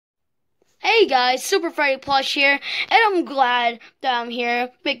Hey guys, Super Freddy Plush here, and I'm glad that I'm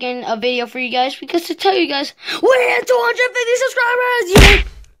here making a video for you guys because to tell you guys, we hit 250 subscribers! Yeah!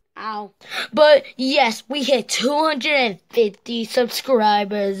 Ow. But yes, we hit 250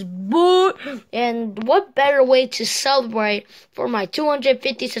 subscribers, boy! And what better way to celebrate for my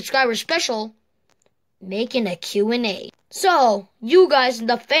 250 subscribers special? Making a Q&A. So, you guys,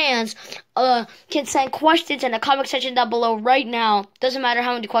 the fans, can send questions in the comment section down below right now. Doesn't matter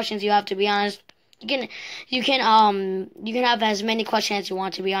how many questions you have, to be honest. You can have as many questions as you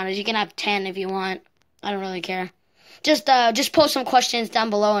want, to be honest. You can have 10 if you want. I don't really care. Just post some questions down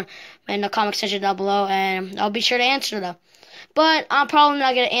below in the comment section down below, and I'll be sure to answer them. But I'm probably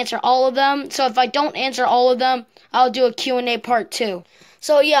not going to answer all of them. So if I don't answer all of them, I'll do a Q&A part 2.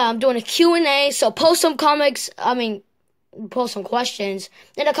 So yeah, I'm doing a Q&A. So post some questions in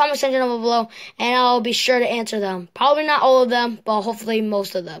the comment section down below, and I'll be sure to answer them. Probably not all of them, but hopefully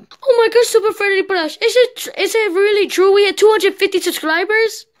most of them. Oh my gosh, Super Freddy Plush, is it really true we hit 250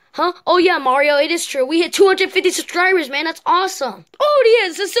 subscribers? Huh? Oh yeah, Mario, it is true. We hit 250 subscribers, man. That's awesome. Oh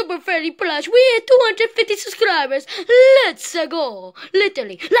yes, the Super Freddy Plush. We hit 250 subscribers. Let's go.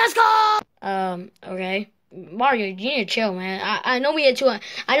 Literally, let's go. Okay. Mario, you need to chill, man. I know we hit 200.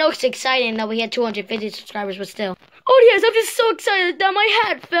 I know it's exciting that we hit 250 subscribers, but still. Oh yes, I'm just so excited that my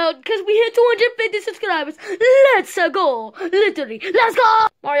head fell because we hit 250 subscribers. Let's go. Literally, let's go.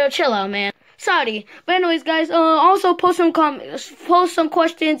 Mario, chill out, man. Sorry. But anyways, guys, also post some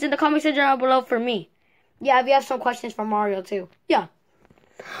questions in the comment section down below for me. Yeah, if you have some questions for Mario too. Yeah.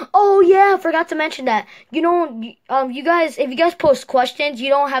 Oh yeah, I forgot to mention that. You guys, if you guys post questions, you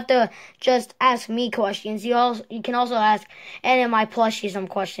don't have to just ask me questions. You can also ask any of my plushies some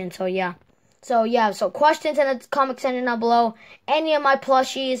questions. So yeah. So questions in the comment section down below. Any of my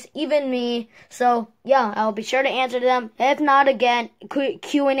plushies, even me. So yeah, I'll be sure to answer them. If not, again,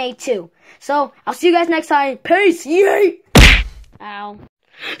 Q&A too. So I'll see you guys next time. Peace. Yay! Ow.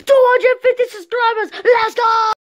 250 subscribers. Let's go.